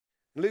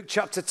In Luke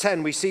chapter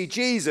 10, we see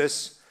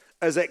Jesus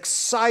as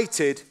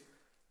excited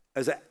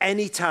as at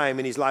any time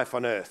in his life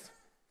on earth.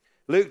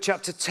 Luke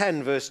chapter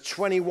 10, verse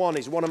 21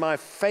 is one of my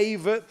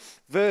favorite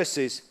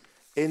verses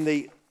in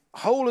the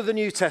whole of the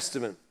New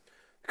Testament.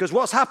 Because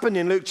what's happened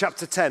in Luke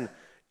chapter 10,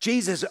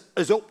 Jesus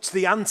has upped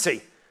the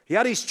ante. He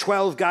had his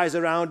 12 guys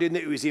around him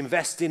that he was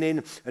investing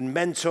in and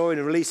mentoring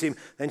and releasing.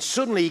 Then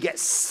suddenly he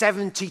gets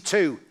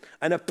 72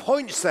 and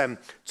appoints them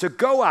to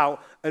go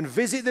out and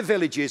visit the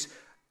villages.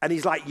 And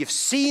he's like, you've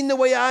seen the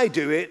way I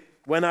do it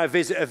when I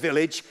visit a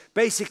village.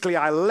 Basically,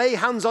 I lay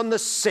hands on the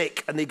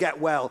sick and they get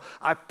well.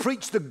 I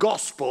preach the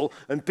gospel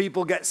and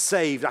people get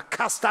saved. I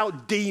cast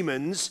out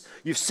demons.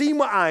 You've seen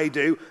what I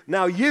do.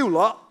 Now you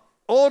lot,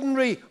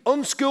 ordinary,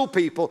 unschooled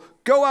people,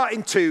 go out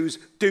in twos,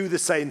 do the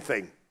same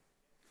thing.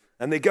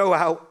 And they go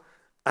out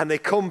and they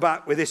come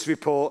back with this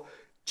report,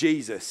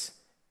 Jesus,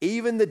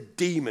 even the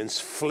demons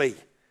flee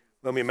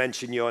when we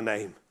mention your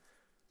name.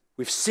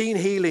 We've seen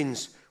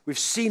healings. We've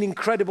seen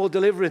incredible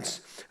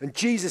deliverance. And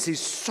Jesus is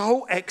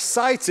so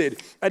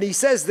excited. And he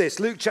says this,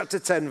 Luke chapter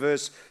 10,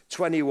 verse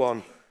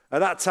 21. At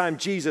that time,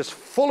 Jesus,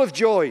 full of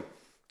joy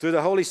through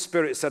the Holy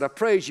Spirit, said, I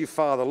praise you,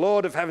 Father,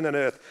 Lord of heaven and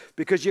earth,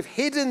 because you've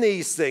hidden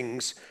these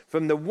things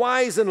from the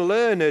wise and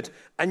learned,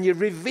 and you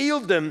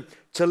revealed them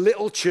to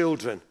little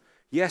children.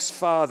 Yes,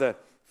 Father,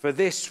 for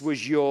this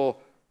was your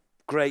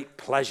great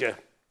pleasure.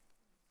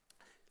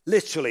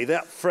 Literally,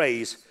 that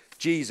phrase,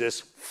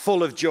 Jesus,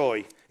 full of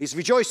joy, is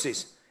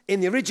rejoices. In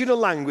the original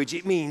language,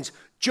 it means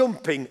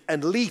jumping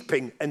and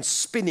leaping and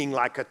spinning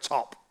like a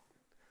top.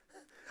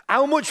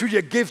 How much would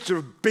you give to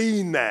have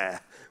been there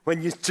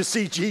to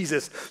see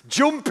Jesus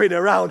jumping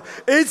around?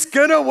 It's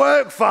going to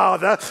work,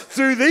 Father.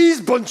 Through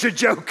these bunch of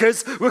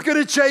jokers, we're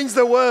going to change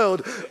the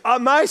world.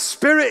 My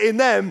spirit in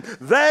them,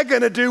 they're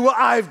going to do what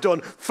I've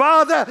done.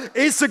 Father,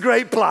 it's a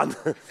great plan.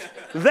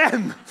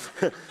 Them,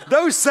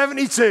 those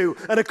 72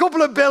 and a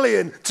couple of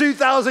billion,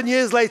 2,000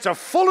 years later,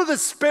 full of the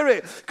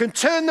Spirit, can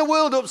turn the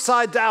world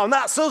upside down.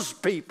 That's us,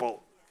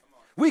 people.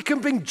 We can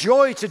bring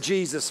joy to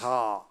Jesus'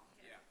 heart.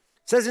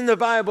 It says in the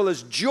Bible,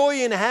 there's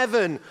joy in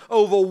heaven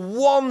over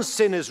one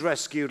sinner's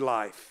rescued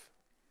life.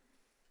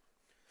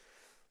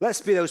 Let's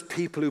be those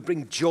people who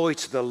bring joy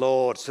to the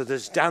Lord. So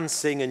there's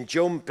dancing and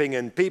jumping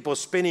and people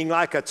spinning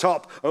like a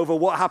top over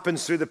what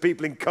happens through the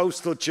people in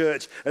Coastal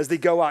Church as they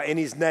go out in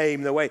his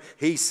name, the way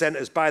he sent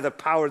us by the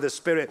power of the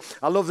Spirit.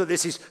 I love that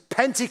this is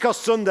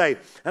Pentecost Sunday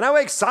and how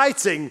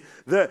exciting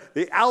that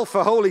the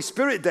Alpha Holy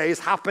Spirit Day is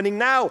happening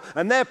now.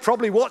 And they're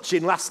probably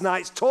watching last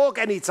night's talk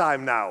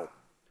anytime now.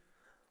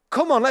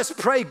 Come on, let's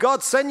pray.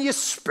 God, send your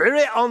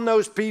Spirit on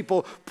those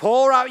people.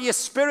 Pour out your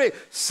Spirit.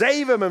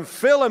 Save them and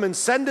fill them and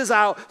send them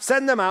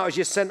out as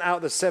you sent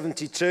out the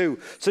 72.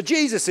 So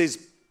Jesus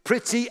is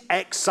pretty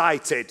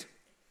excited.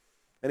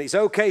 And it's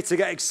okay to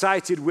get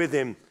excited with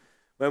him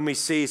when we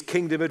see his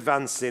kingdom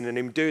advancing and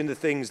him doing the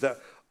things that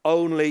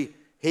only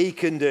he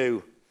can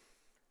do.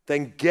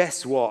 Then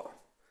guess what?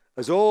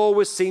 As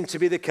always seemed to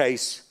be the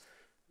case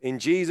in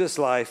Jesus'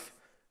 life,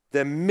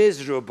 the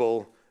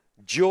miserable,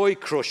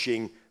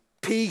 joy-crushing,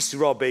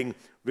 peace-robbing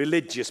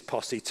religious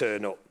posse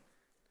turn up.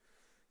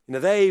 You know,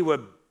 they were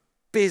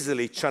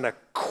busily trying to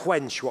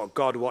quench what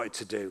God wanted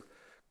to do.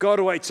 God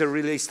wanted to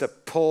release the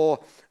poor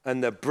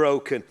and the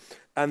broken.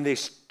 And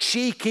this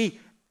cheeky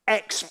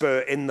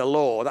expert in the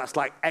law, that's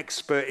like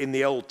expert in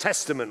the Old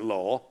Testament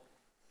law,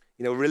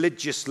 you know,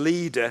 religious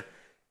leader,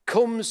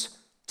 comes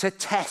to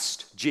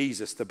test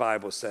Jesus, the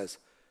Bible says.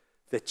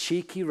 The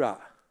cheeky rat.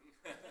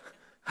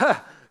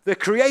 The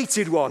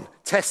created one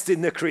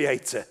testing the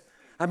creator.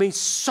 I mean,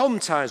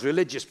 sometimes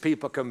religious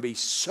people can be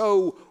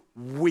so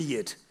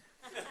weird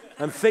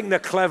and think they're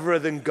cleverer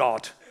than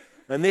God.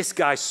 And this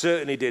guy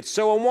certainly did.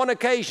 So on one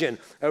occasion,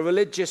 a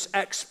religious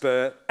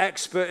expert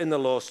in the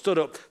law, stood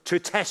up to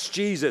test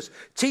Jesus.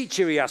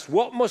 Teacher, he asked,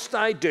 what must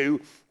I do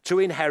to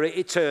inherit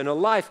eternal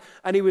life?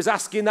 And he was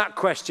asking that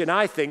question,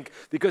 I think,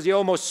 because he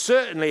almost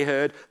certainly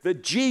heard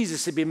that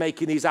Jesus had been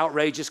making these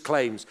outrageous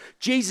claims.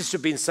 Jesus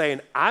had been saying,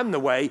 I'm the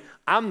way,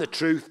 I'm the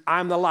truth,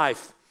 I'm the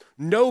life.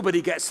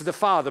 Nobody gets to the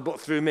Father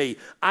but through me,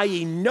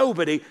 i.e.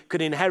 nobody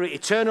can inherit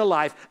eternal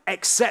life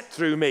except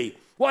through me.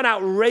 What an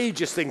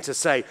outrageous thing to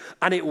say.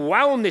 And it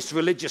wound this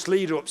religious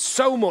leader up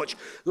so much,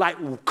 like,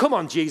 come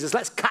on, Jesus,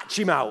 let's catch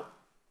him out.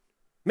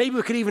 Maybe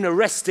we could even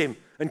arrest him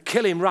and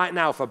kill him right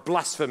now for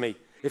blasphemy.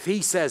 If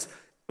he says,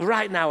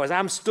 right now, as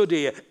I'm stood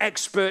here,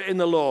 expert in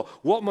the law,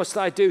 what must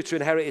I do to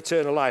inherit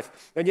eternal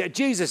life? And yet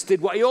Jesus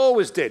did what he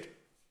always did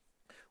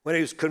when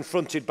he was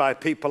confronted by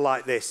people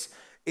like this.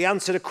 He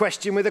answered a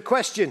question with a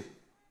question.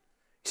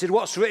 He said,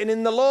 what's written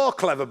in the law,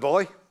 clever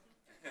boy?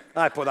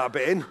 I put that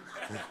bit in.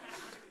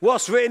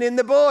 What's written in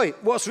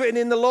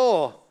the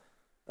law?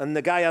 And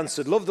the guy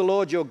answered, love the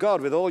Lord your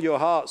God with all your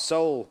heart,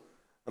 soul,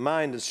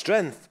 mind, and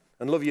strength,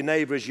 and love your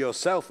neighbor as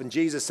yourself. And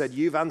Jesus said,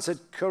 you've answered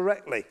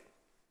correctly.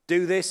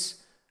 Do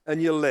this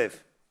and you'll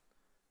live.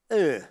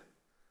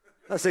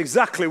 That's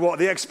exactly what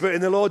the expert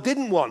in the law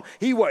didn't want.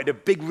 He wanted a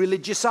big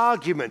religious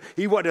argument.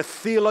 He wanted a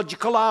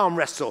theological arm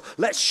wrestle.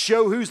 Let's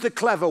show who's the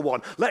clever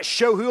one. Let's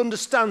show who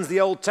understands the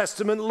Old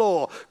Testament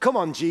law. Come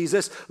on,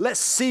 Jesus.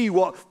 Let's see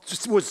what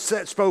was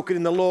spoken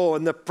in the law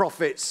and the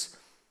prophets.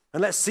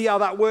 And let's see how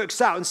that works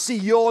out and see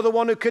you're the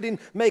one who could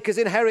make us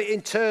inherit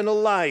eternal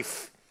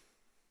life.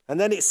 And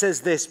then it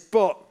says this,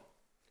 but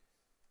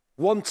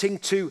wanting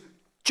to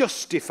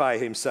justify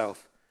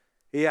himself,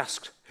 he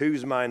asked,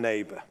 who's my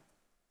neighbor?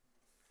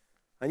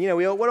 And,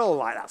 we're all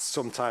like that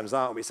sometimes,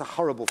 aren't we? It's a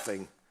horrible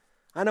thing.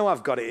 I know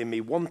I've got it in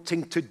me,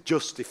 wanting to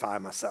justify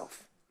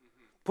myself,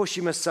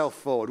 pushing myself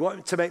forward,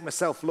 wanting to make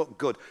myself look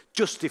good,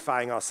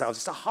 justifying ourselves.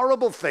 It's a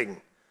horrible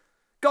thing.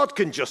 God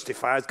can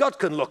justify us. God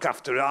can look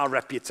after our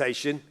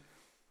reputation.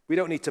 We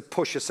don't need to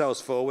push ourselves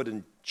forward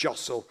and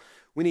jostle.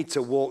 We need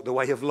to walk the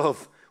way of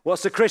love.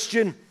 What's a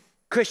Christian?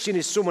 Christian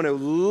is someone who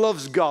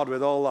loves God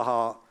with all the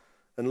heart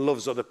and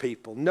loves other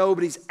people.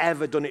 Nobody's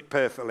ever done it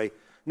perfectly.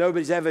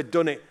 Nobody's ever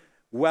done it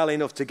well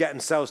enough to get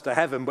themselves to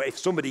heaven. But if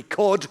somebody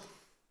could,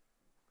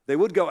 they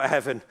would go to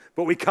heaven.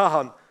 But we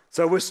can't.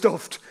 So we're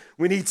stuffed.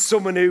 We need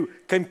someone who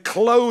can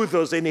clothe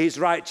us in his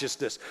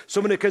righteousness.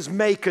 Someone who can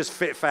make us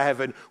fit for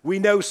heaven. We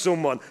know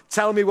someone.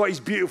 Tell me what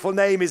his beautiful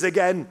name is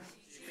again.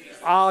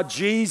 Jesus. Our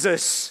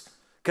Jesus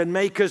can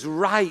make us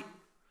right.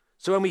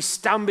 So when we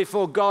stand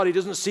before God, he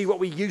doesn't see what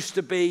we used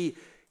to be.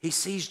 He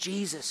sees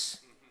Jesus.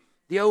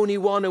 The only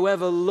one who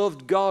ever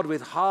loved God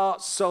with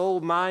heart, soul,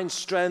 mind,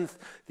 strength.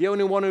 The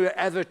only one who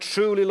ever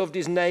truly loved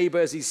his neighbor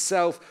as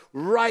himself,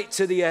 right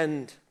to the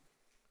end.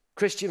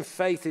 Christian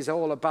faith is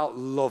all about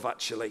love,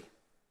 actually.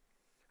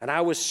 And I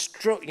was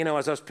struck,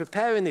 as I was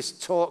preparing this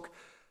talk,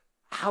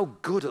 how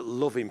good at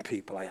loving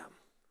people I am.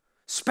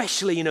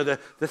 Especially, the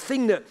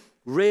thing that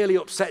really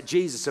upset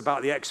Jesus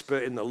about the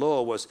expert in the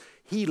law was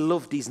he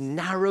loved his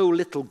narrow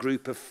little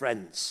group of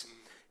friends,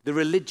 the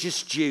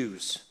religious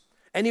Jews.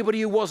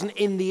 Anybody who wasn't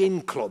in the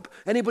in club,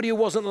 anybody who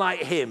wasn't like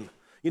him,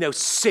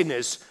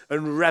 sinners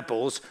and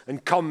rebels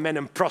and con men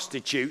and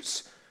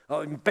prostitutes,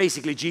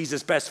 basically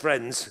Jesus' best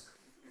friends,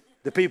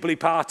 the people he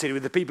partied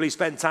with, the people he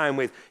spent time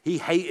with, he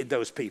hated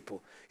those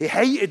people. He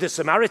hated the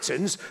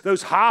Samaritans,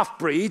 those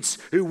half-breeds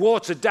who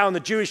watered down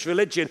the Jewish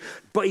religion,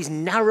 but his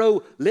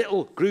narrow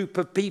little group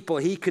of people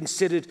he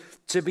considered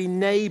to be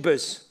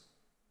neighbors.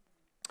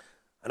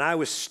 And I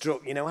was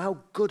struck, how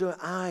good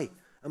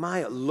am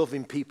I at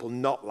loving people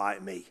not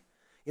like me?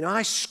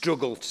 I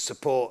struggle to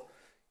support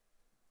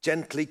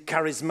gently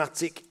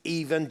charismatic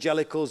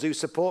evangelicals who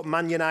support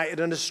Man United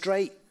and are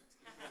straight.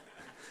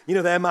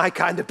 They're my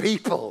kind of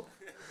people.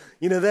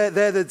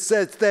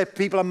 They're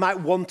people I might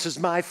want as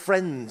my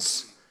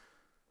friends.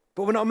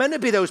 But we're not meant to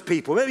be those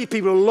people. We're meant to be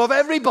people who love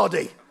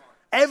everybody.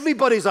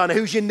 Everybody's on it.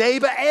 Who's your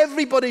neighbor?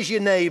 Everybody's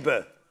your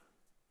neighbor.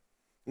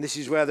 And this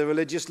is where the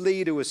religious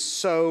leader was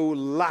so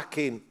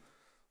lacking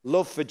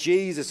love for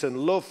Jesus and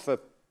love for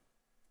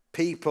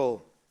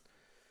people.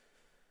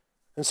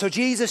 And so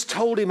Jesus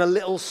told him a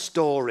little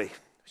story,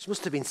 which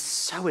must have been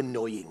so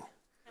annoying.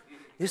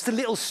 Just a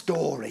little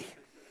story.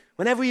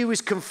 Whenever he was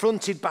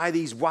confronted by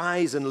these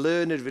wise and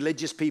learned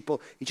religious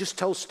people, he just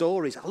told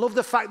stories. I love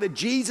the fact that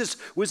Jesus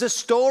was a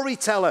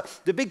storyteller.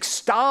 The big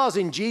stars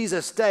in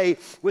Jesus' day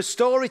were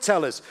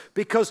storytellers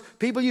because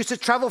people used to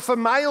travel for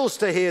miles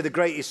to hear the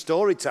greatest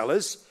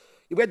storytellers.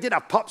 We did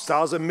have pop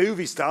stars and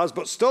movie stars,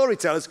 but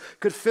storytellers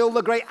could fill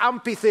the great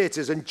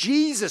amphitheaters. And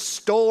Jesus'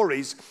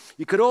 stories,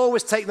 you could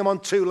always take them on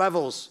two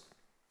levels.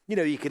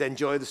 You could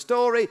enjoy the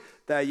story.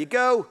 There you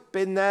go.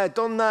 Been there,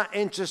 done that.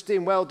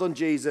 Interesting. Well done,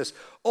 Jesus.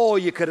 Or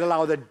you could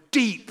allow the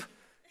deep,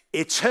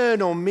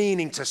 eternal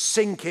meaning to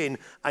sink in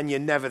and you're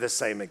never the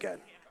same again.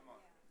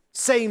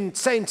 Same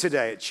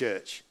today at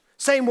church.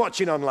 Same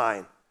watching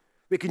online.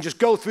 We can just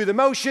go through the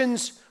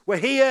motions. We're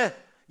here.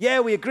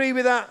 Yeah, we agree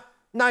with that.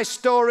 Nice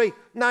story,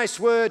 nice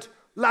word,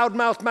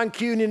 loudmouth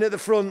Mancunian at the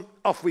front,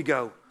 off we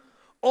go.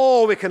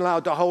 Or we can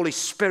allow the Holy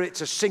Spirit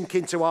to sink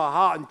into our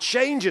heart and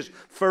change us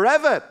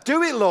forever.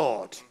 Do it,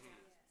 Lord.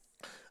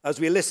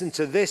 As we listen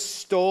to this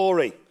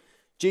story,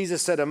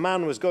 Jesus said a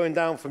man was going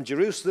down from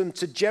Jerusalem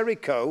to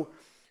Jericho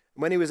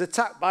when he was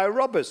attacked by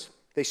robbers.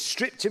 They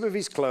stripped him of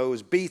his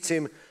clothes, beat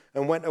him,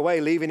 and went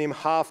away, leaving him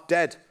half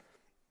dead.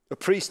 A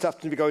priest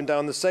happened to be going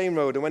down the same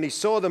road, and when he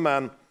saw the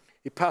man,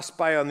 he passed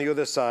by on the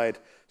other side.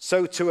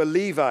 So to a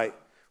Levite,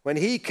 when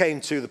he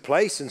came to the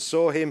place and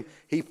saw him,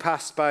 he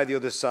passed by the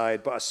other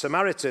side. But a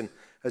Samaritan,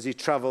 as he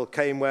traveled,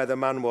 came where the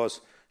man was.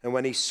 And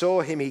when he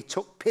saw him, he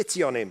took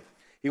pity on him.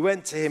 He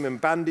went to him and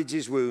bandaged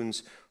his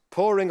wounds,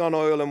 pouring on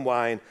oil and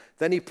wine.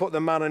 Then he put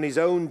the man on his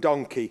own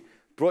donkey,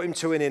 brought him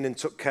to an inn and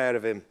took care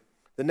of him.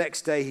 The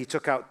next day he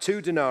took out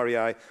 2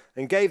 denarii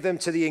and gave them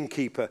to the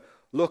innkeeper.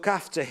 Look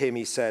after him,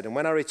 he said, and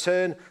when I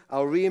return,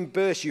 I'll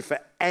reimburse you for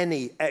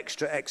any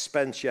extra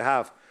expense you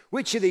have.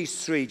 Which of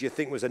these 3 do you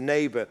think was a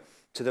neighbor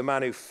to the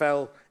man who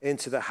fell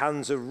into the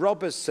hands of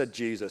robbers, said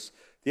Jesus.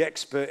 The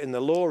expert in the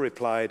law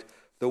replied,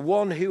 the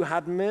one who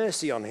had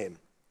mercy on him.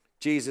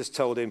 Jesus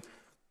told him,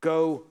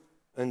 go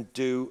and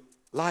do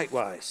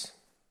likewise.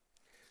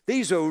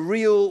 These are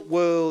real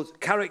world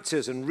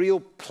characters and real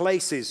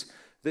places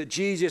that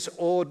Jesus'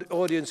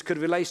 audience could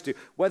relate to.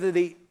 Whether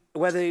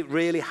it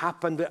really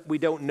happened, we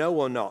don't know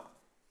or not.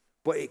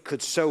 But it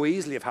could so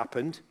easily have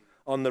happened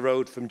on the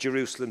road from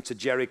Jerusalem to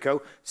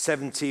Jericho,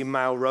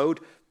 17-mile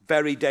road,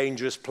 very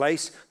dangerous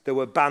place. There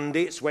were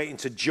bandits waiting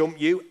to jump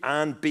you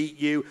and beat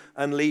you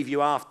and leave you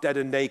half dead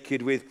and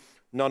naked with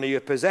none of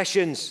your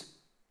possessions.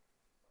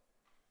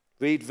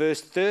 Read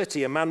verse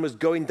 30. A man was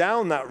going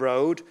down that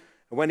road,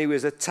 and when he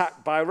was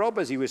attacked by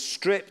robbers, he was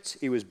stripped,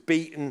 he was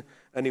beaten,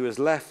 and he was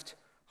left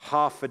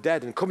half for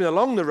dead. And coming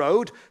along the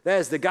road,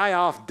 there's the guy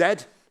half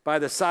dead by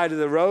the side of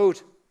the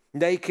road,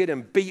 naked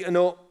and beaten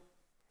up,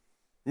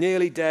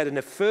 nearly dead. And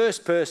the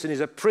first person is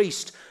a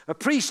priest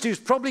who's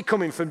probably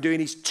coming from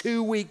doing his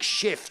 2-week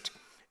shift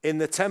in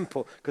the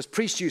temple, because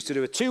priests used to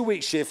do a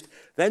 2-week shift,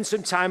 then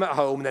some time at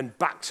home, and then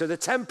back to the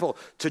temple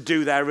to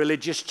do their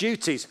religious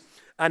duties.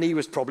 And he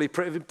was probably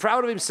pretty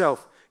proud of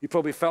himself. He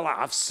probably felt like,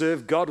 I've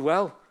served God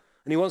well.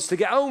 And he wants to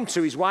get home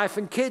to his wife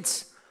and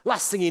kids.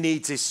 Last thing he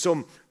needs is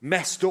some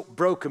messed up,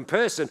 broken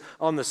person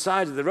on the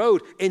side of the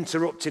road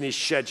interrupting his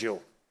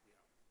schedule.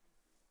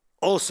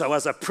 Also,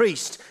 as a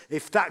priest,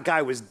 if that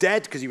guy was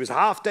dead, because he was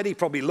half dead, he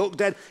probably looked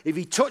dead. If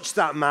he touched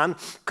that man,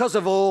 because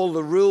of all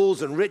the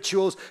rules and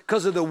rituals,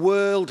 because of the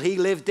world he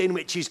lived in,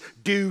 which is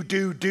do.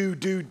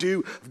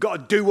 I've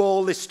got to do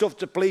all this stuff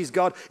to please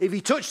God. If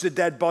he touched the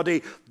dead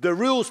body, the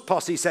rules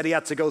posse said he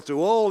had to go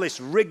through all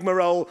this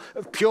rigmarole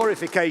of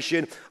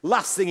purification.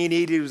 Last thing he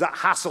needed was that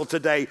hassle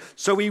today.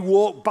 So he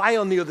walked by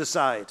on the other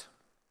side,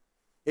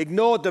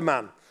 ignored the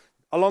man.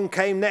 Along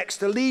came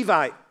next a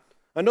Levite,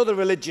 another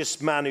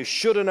religious man who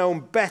should have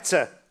known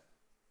better,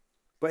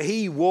 but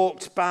he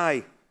walked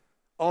by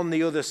on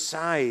the other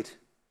side.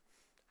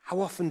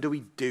 How often do we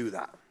do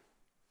that?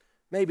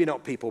 Maybe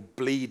not people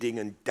bleeding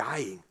and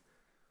dying,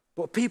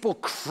 but people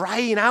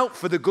crying out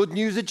for the good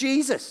news of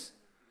Jesus.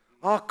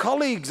 Our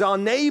colleagues, our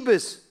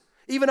neighbors,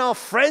 even our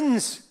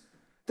friends,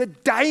 they're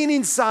dying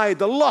inside,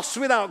 they're lost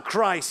without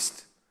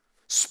Christ.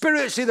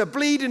 Spiritually, they're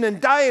bleeding and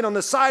dying on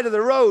the side of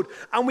the road,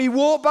 and we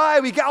walk by,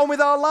 we get on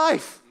with our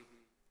life.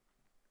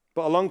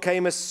 But along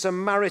came a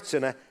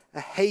Samaritan, a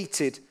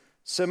hated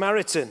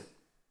Samaritan.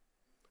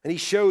 And he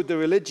showed the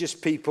religious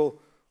people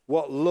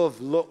what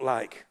love looked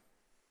like.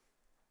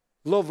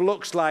 Love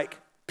looks like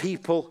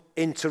people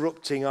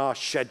interrupting our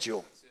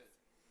schedule.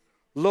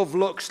 Love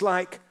looks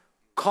like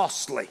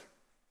costing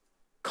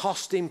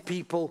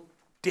people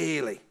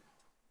dearly.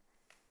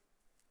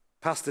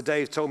 Pastor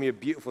Dave told me a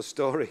beautiful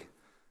story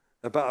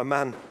about a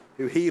man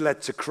who he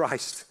led to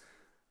Christ,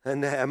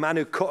 and a man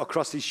who cut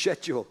across his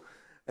schedule.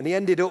 And he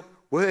ended up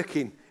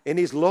working in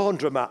his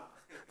laundromat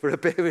for a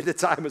period of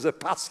time as a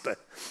pastor,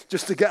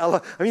 just to get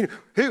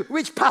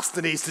which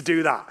pastor needs to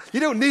do that? You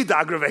don't need that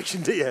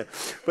aggravation, do you?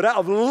 But out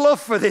of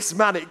love for this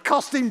man, it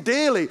cost him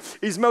dearly.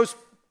 His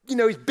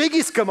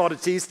biggest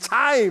commodity, his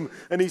time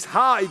and his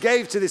heart he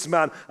gave to this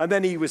man, and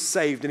then he was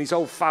saved and his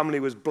whole family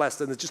was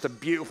blessed, and it's just a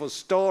beautiful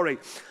story.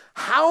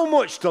 How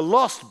much do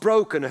lost,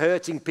 broken,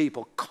 hurting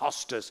people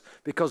cost us?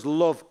 Because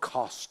love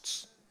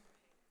costs.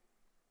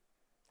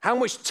 How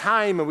much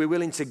time are we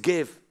willing to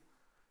give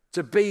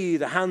to be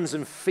the hands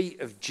and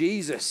feet of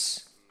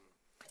Jesus?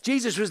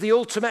 Jesus was the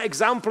ultimate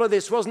example of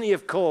this, wasn't he,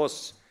 of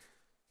course?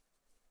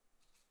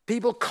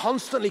 People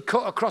constantly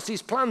cut across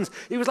his plans.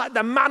 He was like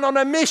the man on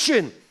a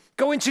mission,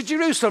 going to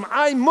Jerusalem.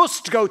 I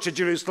must go to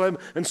Jerusalem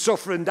and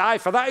suffer and die,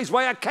 for that is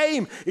why I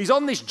came. He's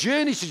on this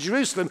journey to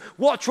Jerusalem.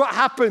 Watch what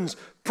happens.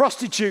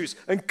 Prostitutes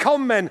and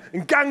con men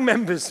and gang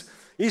members,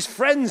 his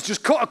friends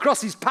just cut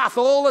across his path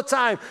all the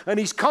time, and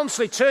he's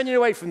constantly turning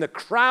away from the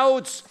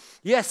crowds.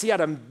 Yes, he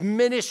had a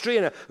ministry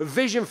and a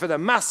vision for the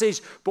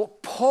masses,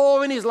 but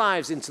pouring his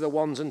lives into the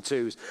ones and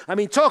twos. I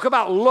mean, talk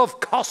about love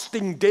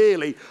costing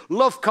dearly.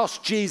 Love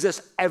cost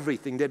Jesus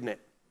everything, didn't it?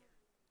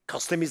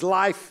 Cost him his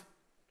life.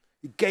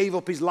 He gave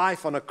up his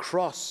life on a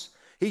cross.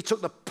 He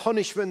took the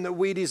punishment that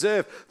we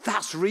deserve.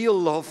 That's real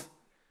love.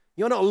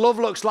 You know what love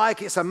looks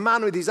like? It's a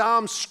man with his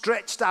arms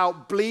stretched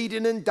out,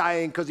 bleeding and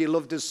dying because he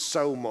loved us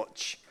so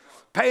much.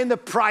 Paying the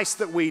price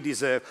that we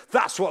deserve.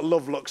 That's what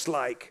love looks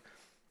like.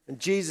 And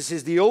Jesus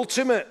is the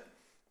ultimate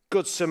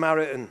Good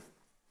Samaritan.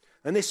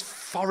 And this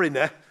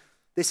foreigner,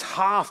 this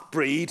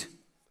half-breed,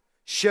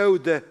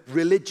 showed the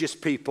religious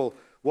people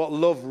what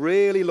love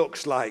really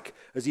looks like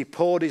as he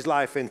poured his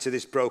life into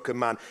this broken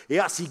man. He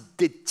actually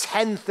did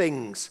 10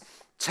 things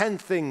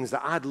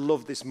that I'd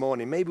love this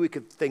morning. Maybe we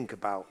could think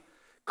about.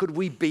 Could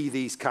we be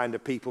these kind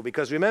of people?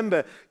 Because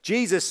remember,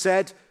 Jesus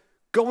said,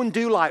 go and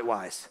do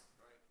likewise.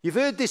 You've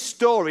heard this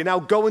story, now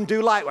go and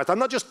do likewise. I'm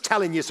not just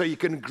telling you so you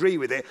can agree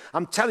with it.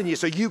 I'm telling you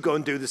so you go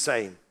and do the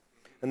same.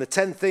 And the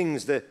 10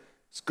 things the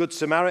Good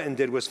Samaritan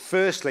did was,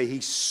 firstly, he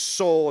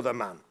saw the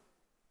man.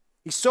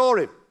 He saw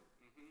him.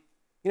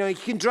 You know, you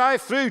can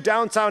drive through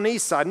downtown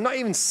East Side and not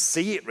even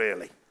see it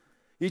really.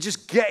 You're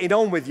just getting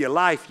on with your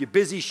life, your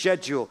busy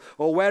schedule,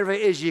 or wherever it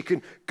is. You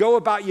can go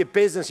about your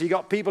business. You've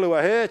got people who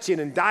are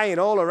hurting and dying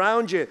all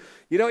around you.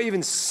 You don't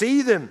even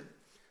see them.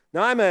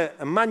 Now, I'm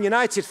a Man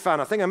United fan.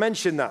 I think I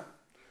mentioned that.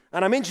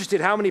 And I'm interested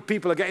how many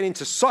people are getting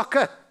into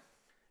soccer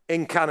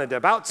in Canada.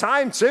 About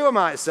time too, I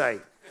might say.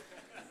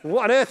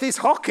 What on earth is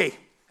hockey?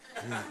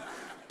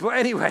 But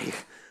anyway,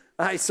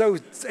 so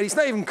it's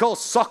not even called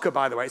soccer,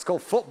 by the way. It's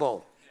called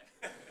football.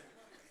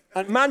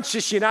 And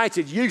Manchester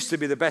United used to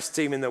be the best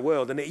team in the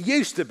world. And it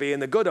used to be in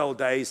the good old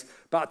days,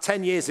 about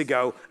 10 years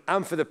ago,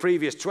 and for the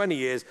previous 20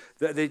 years,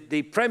 that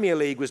the Premier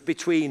League was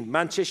between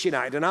Manchester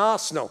United and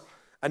Arsenal.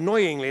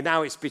 Annoyingly,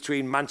 now it's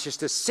between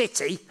Manchester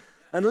City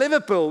and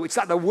Liverpool. It's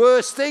like the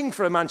worst thing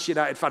for a Manchester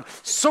United fan.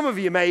 Some of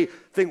you may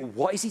think,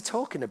 what is he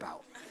talking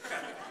about?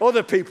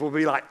 Other people will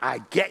be like, I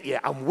get you.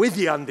 I'm with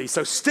you, Andy.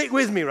 So stick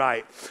with me,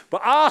 right?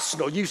 But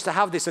Arsenal used to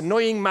have this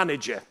annoying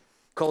manager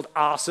called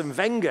Arsene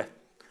Wenger.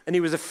 And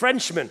he was a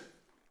Frenchman.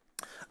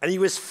 And he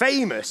was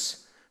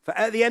famous for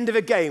at the end of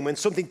a game when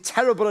something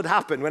terrible had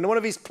happened, when one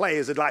of his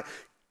players had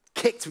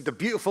kicked the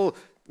beautiful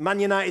Man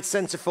United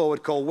centre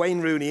forward called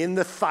Wayne Rooney in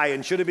the thigh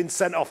and should have been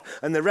sent off,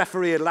 and the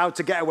referee had allowed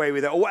to get away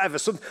with it or whatever,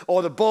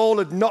 or the ball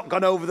had not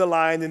gone over the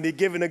line and they'd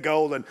given a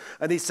goal, and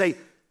he'd say,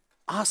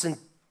 Arsene,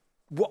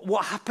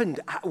 what happened?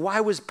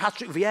 Why was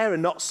Patrick Vieira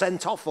not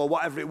sent off or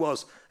whatever it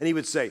was? And he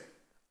would say,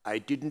 I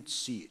didn't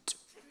see it.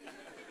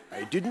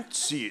 I didn't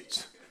see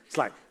it. It's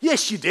like,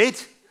 yes, you did.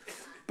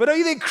 But don't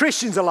you think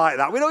Christians are like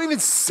that? We don't even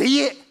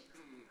see it.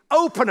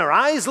 Open our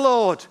eyes,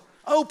 Lord.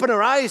 Open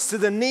our eyes to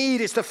the need.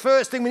 It's the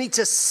first thing. We need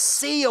to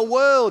see a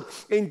world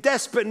in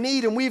desperate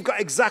need, and we've got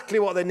exactly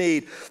what they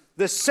need.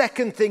 The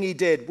second thing he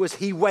did was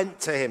he went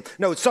to him.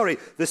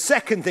 The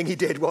second thing he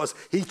did was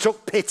he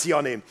took pity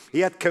on him. He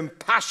had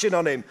compassion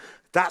on him.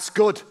 That's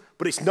good,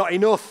 but it's not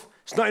enough.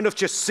 It's not enough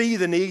to see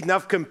the need and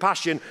have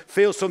compassion,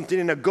 feel something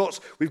in the guts.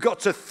 We've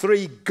got to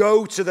 3,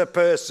 go to the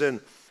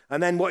person.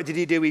 And then what did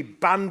he do? He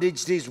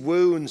bandaged his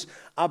wounds.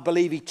 I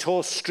believe he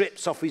tore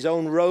strips off his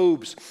own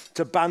robes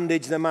to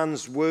bandage the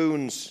man's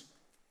wounds.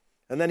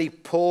 And then he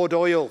poured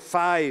oil,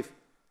 5,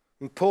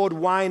 and poured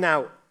wine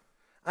out.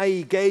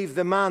 He gave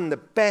the man the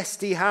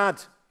best he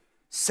had.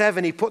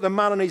 7, he put the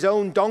man on his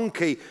own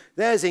donkey.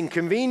 There's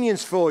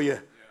inconvenience for you.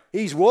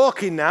 He's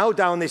walking now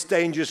down this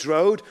dangerous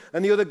road,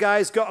 and the other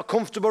guy's got a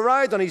comfortable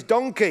ride on his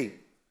donkey.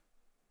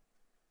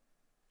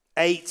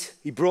 8,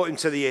 he brought him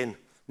to the inn.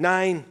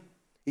 9,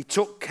 he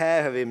took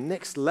care of him.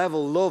 Next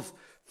level love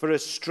for a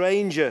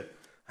stranger.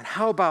 And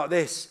how about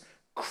this?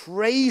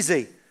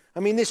 Crazy.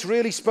 I mean, this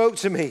really spoke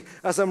to me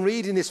as I'm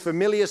reading this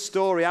familiar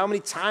story. How many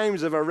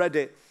times have I read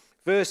it?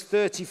 Verse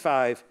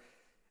 35,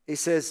 it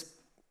says,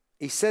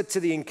 he said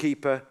to the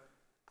innkeeper,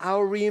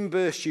 I'll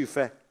reimburse you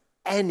for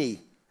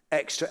any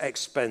extra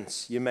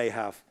expense you may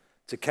have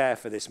to care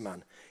for this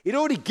man. He'd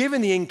already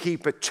given the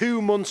innkeeper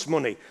 2 months'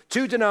 money.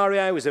 2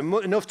 denarii was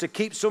enough to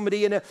keep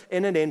somebody in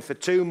an inn for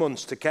 2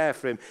 months to care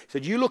for him. He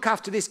said, you look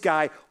after this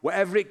guy,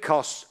 whatever it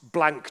costs,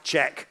 blank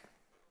check.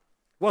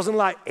 It wasn't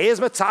like, here's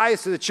my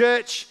tithes to the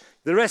church,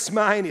 the rest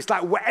mine. It's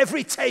like whatever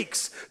it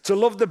takes to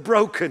love the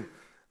broken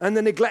and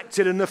the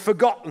neglected and the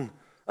forgotten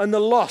and the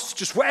lost,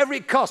 just whatever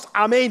it costs,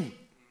 I'm in.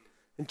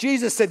 And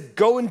Jesus said,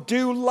 go and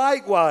do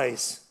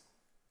likewise.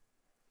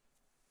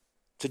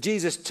 So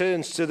Jesus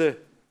turns to the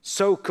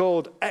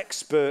so-called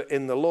expert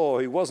in the law,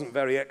 who wasn't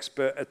very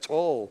expert at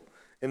all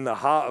in the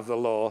heart of the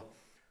law.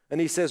 And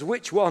he says,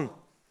 which one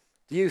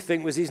do you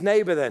think was his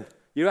neighbor then?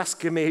 You're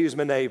asking me who's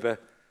my neighbor.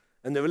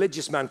 And the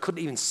religious man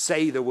couldn't even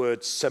say the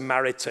word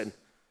Samaritan.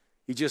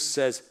 He just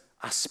says,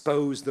 I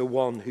suppose the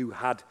one who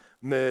had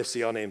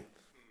mercy on him.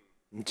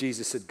 And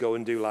Jesus said, go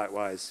and do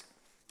likewise.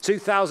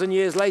 2,000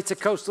 years later,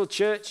 Coastal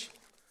Church,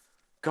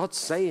 God's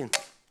saying,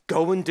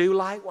 go and do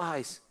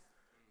likewise.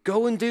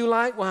 Go and do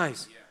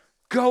likewise.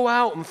 Go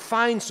out and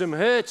find some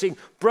hurting,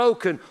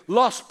 broken,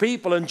 lost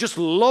people and just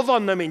love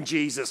on them in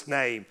Jesus'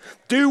 name.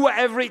 Do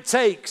whatever it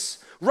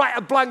takes. Write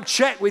a blank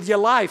check with your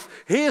life.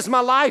 Here's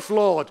my life,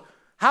 Lord.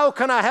 How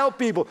can I help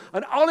people?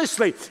 And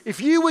honestly, if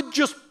you would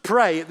just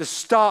pray at the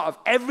start of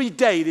every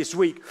day this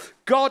week,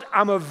 God,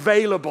 I'm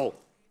available.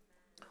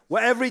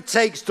 Whatever it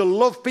takes to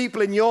love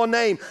people in your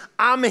name,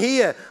 I'm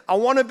here. I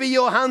want to be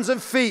your hands and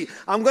feet.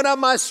 I'm going to have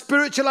my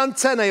spiritual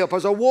antennae up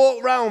as I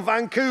walk around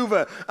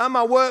Vancouver, at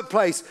my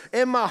workplace,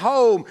 in my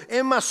home,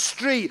 in my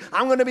street.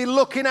 I'm going to be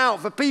looking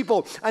out for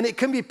people. And it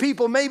can be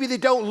people, maybe they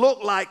don't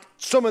look like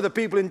some of the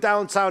people in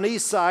downtown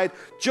East Side,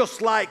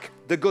 just like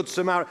the Good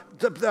Samaritan,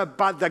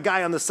 the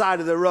guy on the side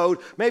of the road.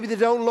 Maybe they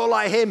don't look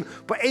like him,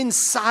 but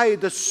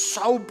inside they're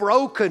so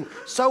broken,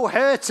 so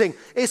hurting.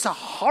 It's a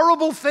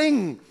horrible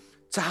thing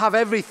to have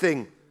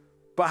everything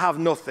but have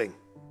nothing.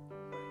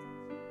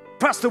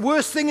 Perhaps the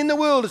worst thing in the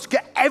world is to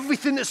get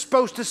everything that's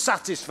supposed to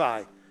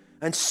satisfy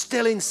and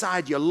still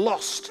inside you're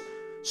lost.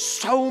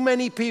 So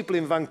many people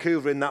in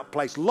Vancouver in that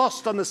place,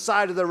 lost on the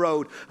side of the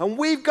road, and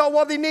we've got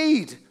what they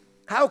need.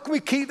 How can we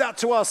keep that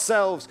to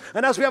ourselves?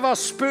 And as we have our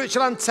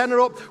spiritual antenna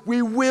up,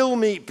 we will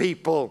meet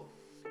people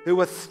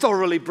who are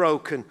thoroughly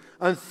broken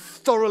and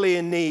thoroughly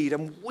in need,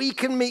 and we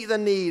can meet the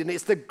need, and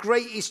it's the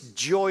greatest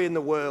joy in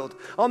the world.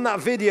 On that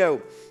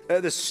video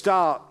at the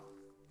start,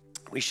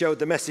 we showed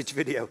the message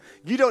video.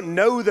 You don't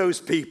know those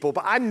people,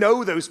 but I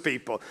know those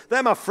people.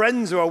 They're my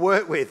friends who I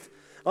work with.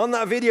 On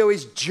that video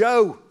is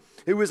Joe.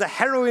 who was a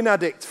heroin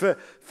addict for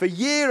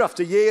year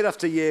after year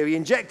after year. He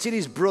injected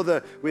his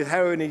brother with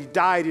heroin and he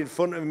died in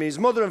front of him. His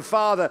mother and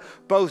father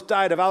both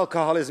died of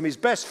alcoholism. His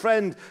best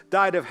friend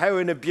died of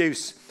heroin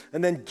abuse.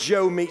 And then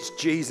Joe meets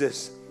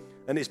Jesus.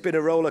 And it's been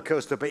a roller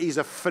coaster, but he's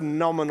a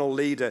phenomenal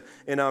leader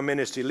in our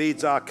ministry.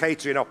 Leads our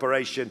catering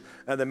operation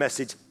and the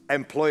Message,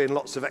 employing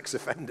lots of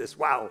ex-offenders.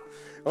 Wow.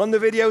 On the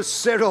video,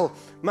 Cyril,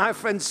 my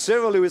friend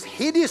Cyril, who was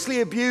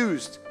hideously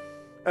abused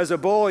as a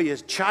boy,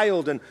 as a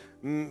child, and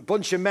a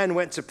bunch of men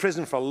went to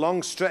prison for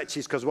long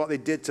stretches because of what they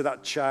did to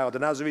that child.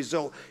 And as a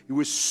result, he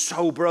was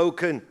so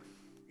broken,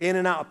 in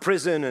and out of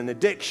prison and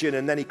addiction.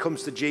 And then he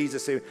comes to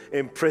Jesus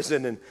in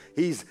prison, and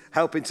he's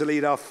helping to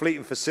lead our fleet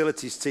and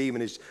facilities team,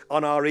 and he's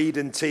on our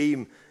Eden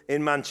team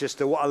in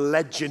Manchester. What a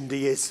legend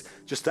he is.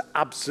 Just an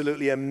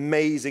absolutely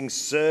amazing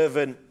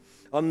servant.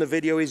 On the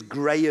video is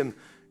Graham.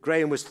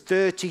 Graham was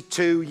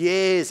 32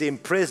 years in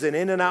prison,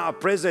 in and out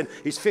of prison.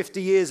 He's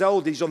 50 years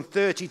old. He's on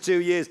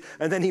 32 years.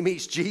 And then he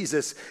meets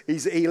Jesus.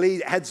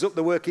 He heads up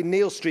the work in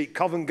Neal Street,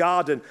 Covent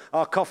Garden,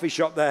 our coffee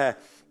shop there.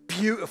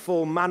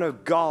 Beautiful man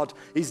of God.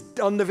 He's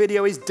on the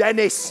video is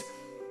Dennis,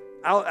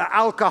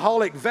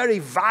 alcoholic, very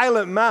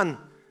violent man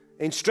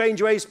in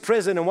Strange Ways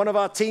prison. And one of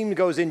our team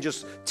goes in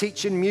just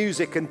teaching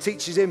music and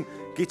teaches him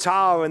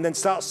guitar and then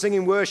starts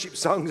singing worship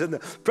songs, and the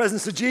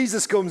presence of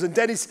Jesus comes and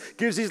Dennis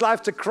gives his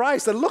life to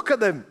Christ. And look at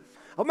them.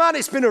 Oh man,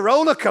 it's been a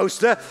roller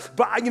coaster,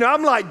 but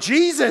I'm like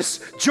Jesus,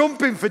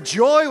 jumping for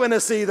joy when I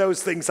see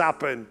those things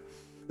happen.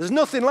 There's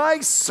nothing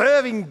like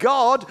serving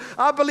God.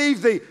 I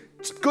believe the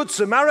Good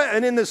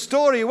Samaritan in the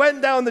story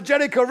went down the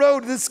Jericho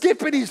road with a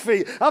skip in his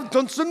feet. I've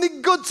done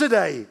something good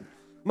today.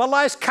 My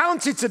life's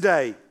counted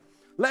today.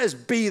 Let us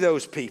be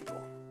those people.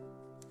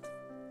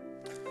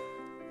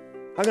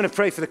 I'm going to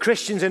pray for the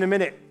Christians in a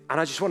minute,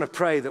 and I just want to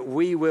pray that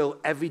we will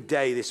every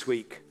day this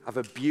week have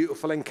a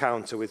beautiful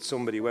encounter with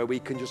somebody where we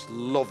can just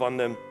love on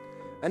them.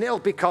 And it'll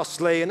be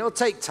costly and it'll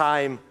take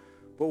time,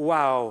 but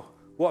wow,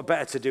 what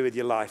better to do with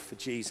your life for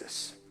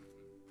Jesus?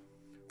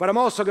 But I'm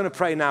also going to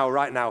pray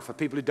right now, for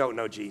people who don't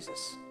know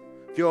Jesus.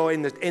 If you're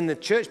in the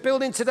church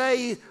building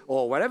today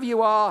or wherever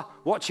you are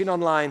watching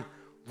online,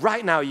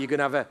 right now you're going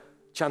to have a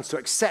chance to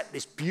accept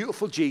this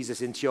beautiful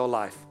Jesus into your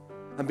life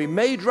and be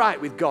made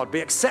right with God, be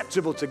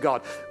acceptable to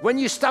God. When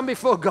you stand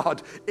before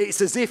God,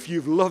 it's as if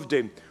you've loved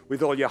him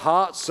with all your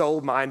heart,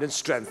 soul, mind, and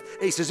strength.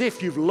 It's as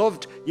if you've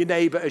loved your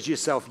neighbor as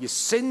yourself. Your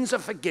sins are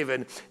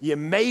forgiven. You're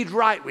made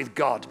right with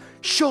God.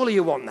 Surely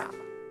you want that.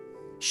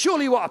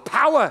 Surely you want a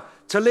power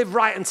to live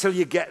right until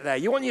you get there.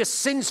 You want your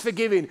sins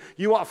forgiven.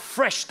 You want a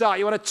fresh start.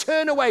 You want to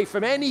turn away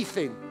from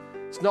anything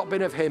that's not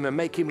been of him and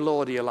make him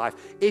Lord of your life.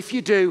 If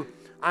you do,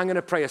 I'm going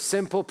to pray a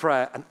simple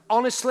prayer. And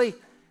honestly,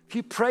 if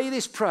you pray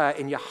this prayer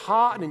in your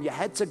heart and in your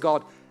head to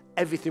God,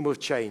 everything will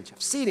change.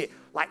 I've seen it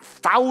like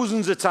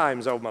thousands of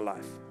times over my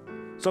life.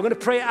 So I'm going to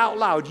pray it out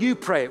loud. You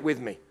pray it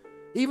with me.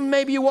 Even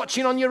maybe you're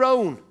watching on your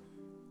own,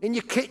 in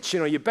your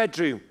kitchen or your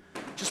bedroom.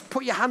 Just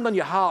put your hand on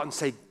your heart and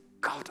say,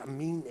 God, I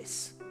mean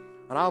this.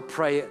 And I'll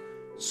pray it.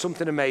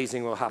 Something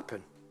amazing will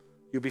happen.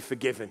 You'll be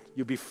forgiven.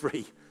 You'll be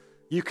free.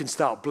 You can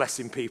start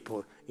blessing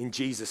people in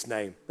Jesus'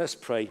 name. Let's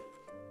pray.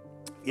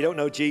 You don't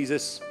know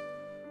Jesus,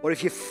 or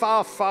if you're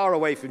far, far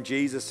away from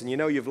Jesus and you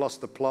know you've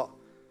lost the plot,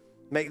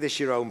 make this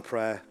your own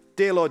prayer.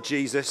 Dear Lord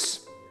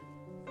Jesus,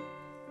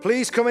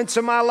 please come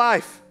into my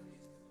life.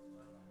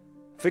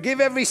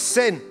 Forgive every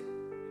sin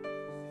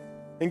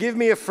and give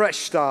me a fresh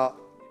start.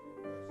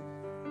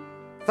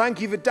 Thank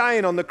you for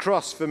dying on the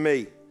cross for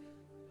me.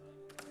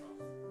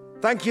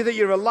 Thank you that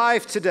you're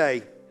alive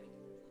today.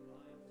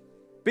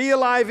 Be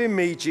alive in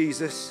me,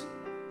 Jesus.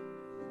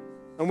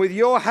 And with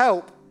your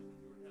help,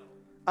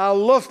 I'll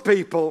love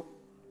people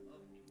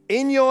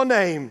in your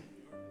name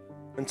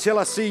until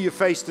I see you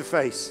face to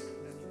face.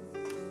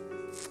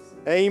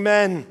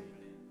 Amen.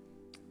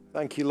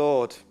 Thank you,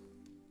 Lord.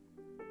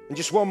 And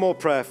just one more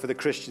prayer for the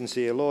Christians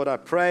here. Lord, I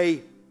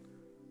pray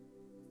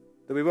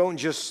that we won't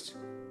just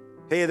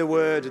hear the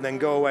word and then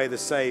go away the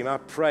same. I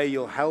pray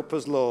you'll help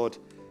us, Lord,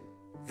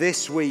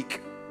 this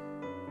week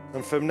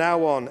and from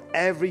now on,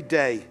 every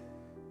day,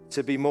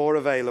 to be more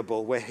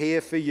available. We're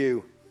here for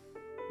you.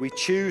 We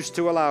choose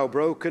to allow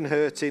broken,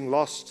 hurting,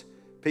 lost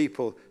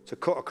people to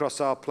cut across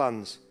our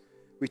plans.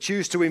 We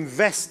choose to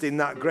invest in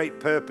that great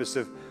purpose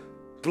of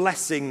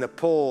blessing the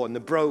poor and the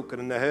broken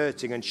and the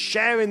hurting and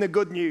sharing the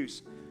good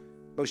news.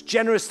 Most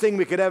generous thing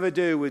we could ever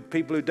do with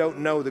people who don't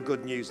know the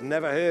good news and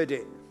never heard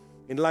it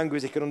in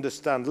language they can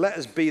understand. Let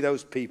us be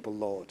those people,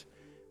 Lord.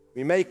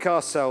 We make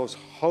ourselves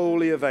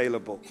wholly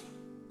available.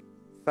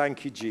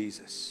 Thank you,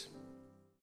 Jesus.